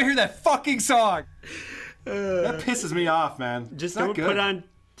 Every time I hear that fucking song, that pisses me off, man. Just Not don't good. put on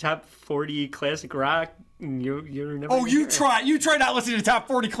top 40 classic rock. You're never. Oh, you try not listening to top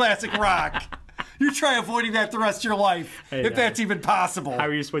 40 classic rock. You try avoiding that the rest of your life, if that's even possible. How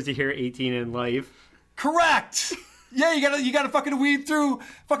are you supposed to hear 18 in life? Correct. Yeah, you gotta fucking weed through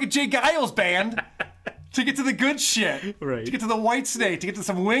fucking Jay Giles' band to get to the good shit. Right. To get to the White Snake, to get to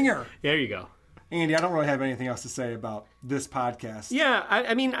some Winger. There you go. Andy, I don't really have anything else to say about this podcast. Yeah,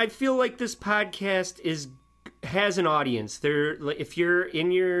 I mean, I feel like this podcast has an audience. If you're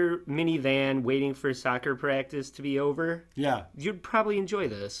in your minivan waiting for soccer practice to be over, yeah, you'd probably enjoy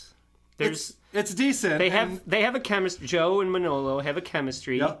this. It's decent. They have a chemistry. Joe and Manolo have a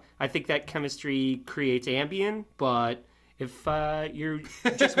chemistry. Yep. I think that chemistry creates Ambien, but if you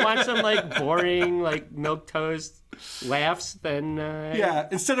just want some like boring like milquetoast laughs, then yeah,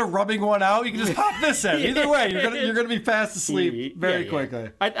 instead of rubbing one out, you can just pop this in. Either way, you're gonna be fast asleep very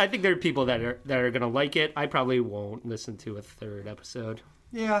quickly. I think there are people that are gonna like it. I probably won't listen to a third episode.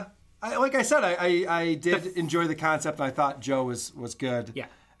 Yeah, like I said, I did enjoy the concept. And I thought Joe was good. Yeah,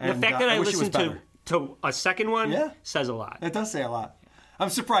 and the fact that I wish it was listened better. to a second one says a lot. It does say a lot. I'm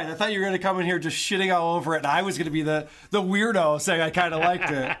surprised. I thought you were going to come in here just shitting all over it, and I was going to be the weirdo saying I kind of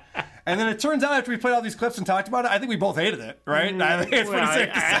liked it. And then it turns out after we played all these clips and talked about it, I think we both hated it, right? I think it's pretty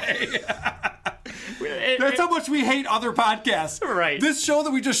safe to say. That's how much we hate other podcasts. Right. This show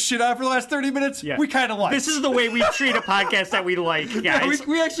that we just shit on for the last 30 minutes, we kind of like. This is the way we treat a podcast that we like, guys. Yeah,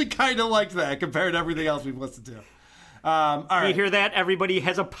 we actually kind of liked that compared to everything else we've listened to. All right. You hear that? Everybody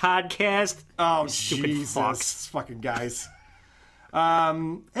has a podcast. Oh, stupid Jesus. fucks. Fucking guys.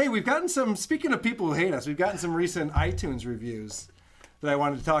 Hey, we've gotten some, speaking of people who hate us, we've gotten some recent iTunes reviews that I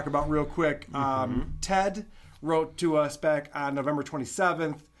wanted to talk about real quick. Ted wrote to us back on November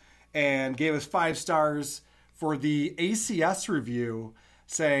 27th and gave us 5 stars for the ACS review,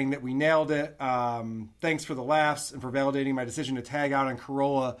 saying that we nailed it. Thanks for the laughs and for validating my decision to tag out on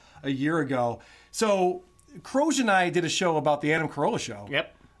Carolla a year ago. So, Croge and I did a show about the Adam Carolla show.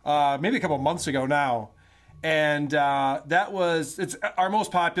 Yep. Maybe a couple months ago now. And it's our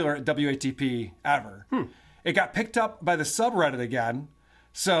most popular WATP ever. It got picked up by the subreddit again.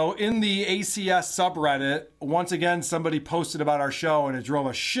 So in the ACS subreddit, once again, somebody posted about our show and it drove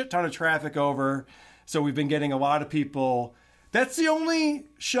a shit ton of traffic over. So we've been getting a lot of people. That's the only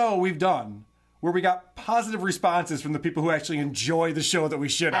show we've done where we got positive responses from the people who actually enjoy the show that we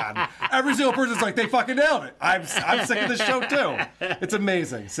shit on. Every single person's like, they fucking nailed it. I'm sick of this show too. It's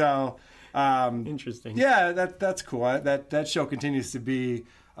amazing. So interesting. Yeah, that's cool. That show continues to be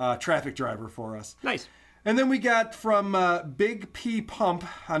a traffic driver for us. Nice. And then we got from Big P Pump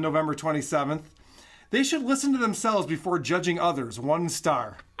on November 27th. They should listen to themselves before judging others. 1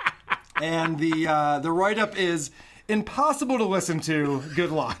 star. And the write-up is impossible to listen to.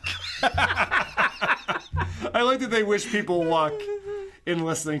 Good luck. I like that they wish people luck in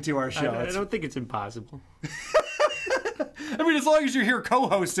listening to our show. I don't think it's impossible. I mean, as long as you're here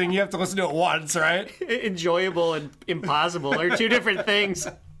co-hosting, you have to listen to it once, right? Enjoyable and impossible are two different things.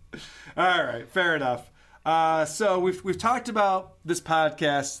 All right, fair enough. So we've talked about this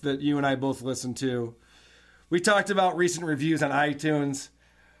podcast that you and I both listen to. We talked about recent reviews on iTunes.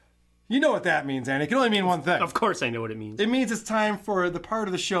 You know what that means, Andy. It can only mean one thing. Of course I know what it means. It means it's time for the part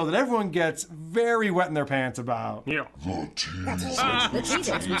of the show that everyone gets very wet in their pants about. Yeah.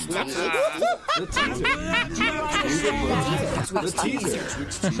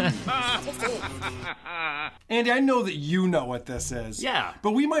 Andy, I know that you know what this is. Yeah.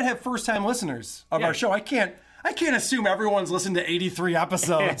 But we might have first-time listeners of our show. I can't assume everyone's listened to 83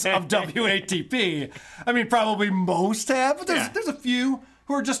 episodes of WATP. I mean, probably most have, but there's a few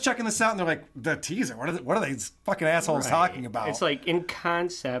who are just checking this out and they're like, the teaser, what are these fucking assholes talking about? It's like, in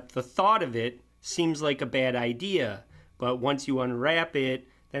concept, the thought of it seems like a bad idea, but once you unwrap it,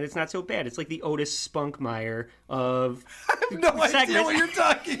 then it's not so bad. It's like the Otis Spunkmeyer of I have no idea what you're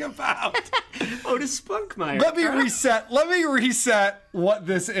talking about. Otis Spunkmeyer. Let me reset what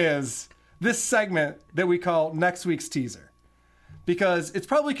this is. This segment that we call next week's teaser. Because it's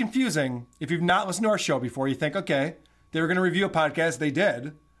probably confusing if you've not listened to our show before. You think, okay, they were going to review a podcast. They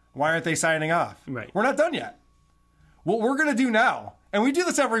did. Why aren't they signing off? Right. We're not done yet. What we're going to do now, and we do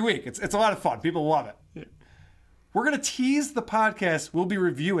this every week. It's a lot of fun. People love it. Yeah. We're going to tease the podcast we'll be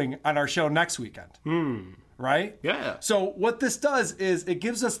reviewing on our show next weekend. Right? Yeah. So what this does is it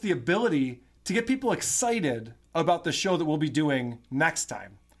gives us the ability to get people excited about the show that we'll be doing next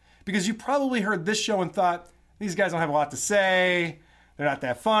time. Because you probably heard this show and thought, these guys don't have a lot to say. They're not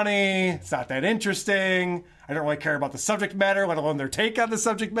that funny. It's not that interesting. I don't really care about the subject matter, let alone their take on the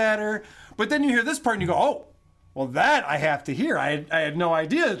subject matter. But then you hear this part and you go, oh, well, that I have to hear. I had no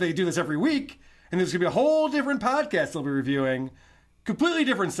idea that they do this every week. And there's going to be a whole different podcast they'll be reviewing. Completely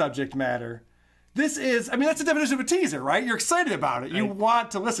different subject matter. This is, I mean, that's the definition of a teaser, right? You're excited about it. You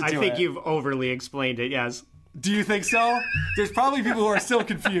want to listen to it. I think you've overly explained it, yes. Do you think so? There's probably people who are still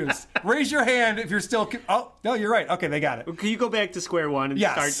confused. Raise your hand if you're still... Oh, no, you're right. Okay, they got it. Can you go back to square one and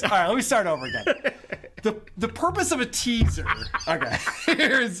start... All right, let me start over again. The purpose of a teaser... Okay,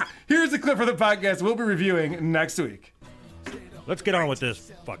 here's the clip for the podcast we'll be reviewing next week. Let's get on with this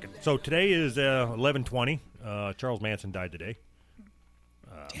fucking... So today is 11/20. Charles Manson died today.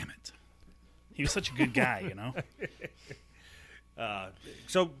 Damn it. He was such a good guy, you know?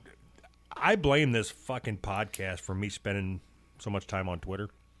 So... I blame this fucking podcast for me spending so much time on Twitter.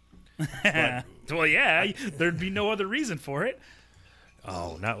 But, well, yeah, there'd be no other reason for it.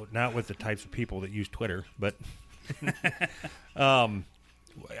 Oh, not with the types of people that use Twitter, but I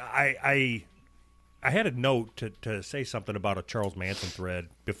had a note to say something about a Charles Manson thread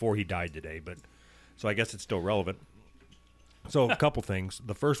before he died today, but so I guess it's still relevant. So a couple things.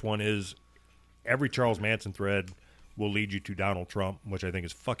 The first one is every Charles Manson thread will lead you to Donald Trump, which I think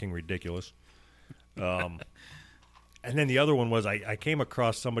is fucking ridiculous. And then the other one was I came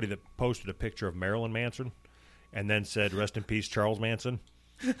across somebody that posted a picture of Marilyn Manson and then said, rest in peace, Charles Manson.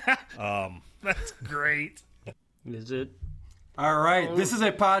 That's great. Is it? All right. This is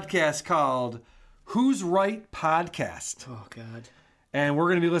a podcast called Who's Right Podcast. Oh, God. And we're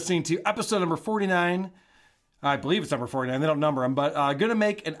going to be listening to episode number 49. I believe it's number 49. They don't number them, but going to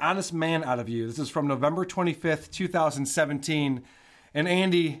make an honest man out of you. This is from November 25th, 2017. And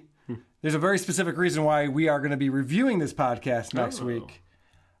Andy, there's a very specific reason why we are going to be reviewing this podcast next week.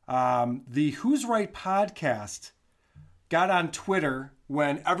 The Who's Right podcast got on Twitter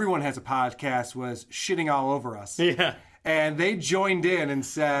when everyone has a podcast was shitting all over us. Yeah. And they joined in and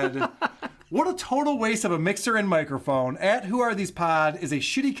said, what a total waste of a mixer and microphone. At Who Are These Pod is a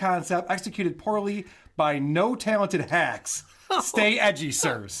shitty concept executed poorly by no talented hacks. Stay edgy,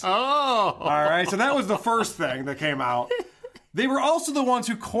 sirs. Oh. All right, so that was the first thing that came out. They were also the ones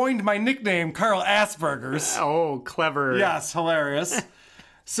who coined my nickname, Carl Asperger's. Oh, clever. Yes, hilarious.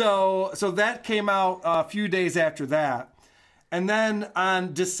 So that came out a few days after that. And then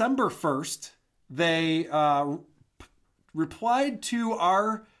on December 1st, they replied to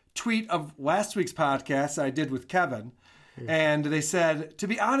our tweet of last week's podcast I did with Kevin. And they said, to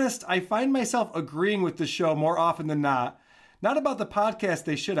be honest, I find myself agreeing with the show more often than not. Not about the podcast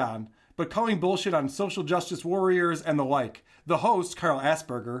they shit on, but calling bullshit on social justice warriors and the like. The host, Carl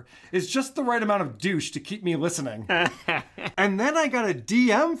Asperger, is just the right amount of douche to keep me listening. And then I got a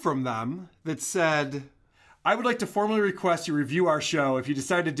DM from them that said, I would like to formally request you review our show. If you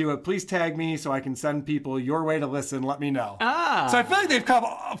decide to do it, please tag me so I can send people your way to listen. Let me know. So I feel like they've come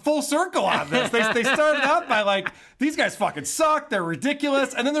full circle on this. They started out by like, these guys fucking suck. They're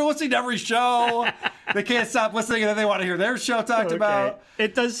ridiculous. And then they're listening to every show. They can't stop listening, and then they want to hear their show talked about.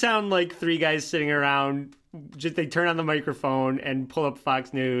 It does sound like three guys sitting around. Just they turn on the microphone and pull up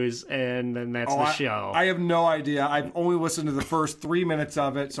Fox News, and then that's the show. I have no idea. I've only listened to the first 3 minutes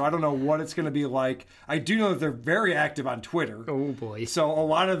of it, so I don't know what it's going to be like. I do know that they're very active on Twitter. Oh, boy. So a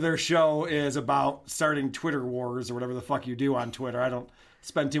lot of their show is about starting Twitter wars or whatever the fuck you do on Twitter. I don't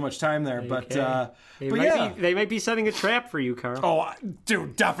spend too much time there, but they might be setting a trap for you, Carl. Oh,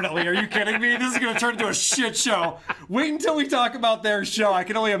 dude, definitely. Are you kidding me? This is going to turn into a shit show. Wait until we talk about their show. I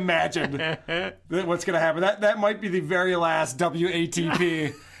can only imagine what's going to happen. That might be the very last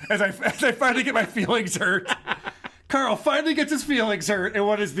WATP as I finally get my feelings hurt. Carl finally gets his feelings hurt in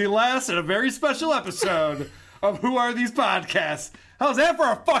what is the last and a very special episode of Who Are These Podcasts? How's that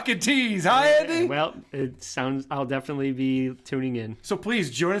for a fucking tease, huh, Andy? Well, it sounds... I'll definitely be tuning in. So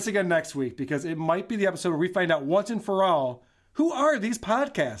please join us again next week, because it might be the episode where we find out once and for all, who are these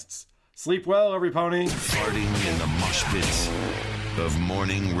podcasts? Sleep well, every pony. Farting in the mosh pits of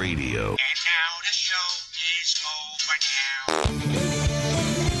morning radio. And now the show is over now.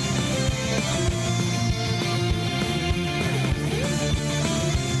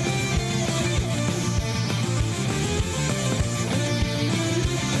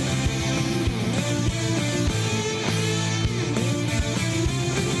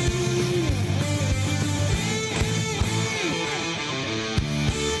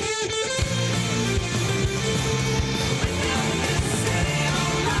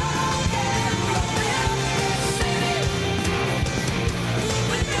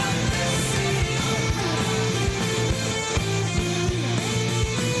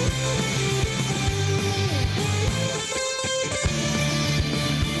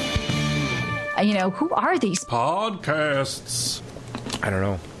 You know, who are these podcasts? I don't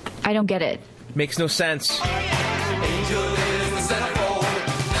know. I don't get it. Makes no sense.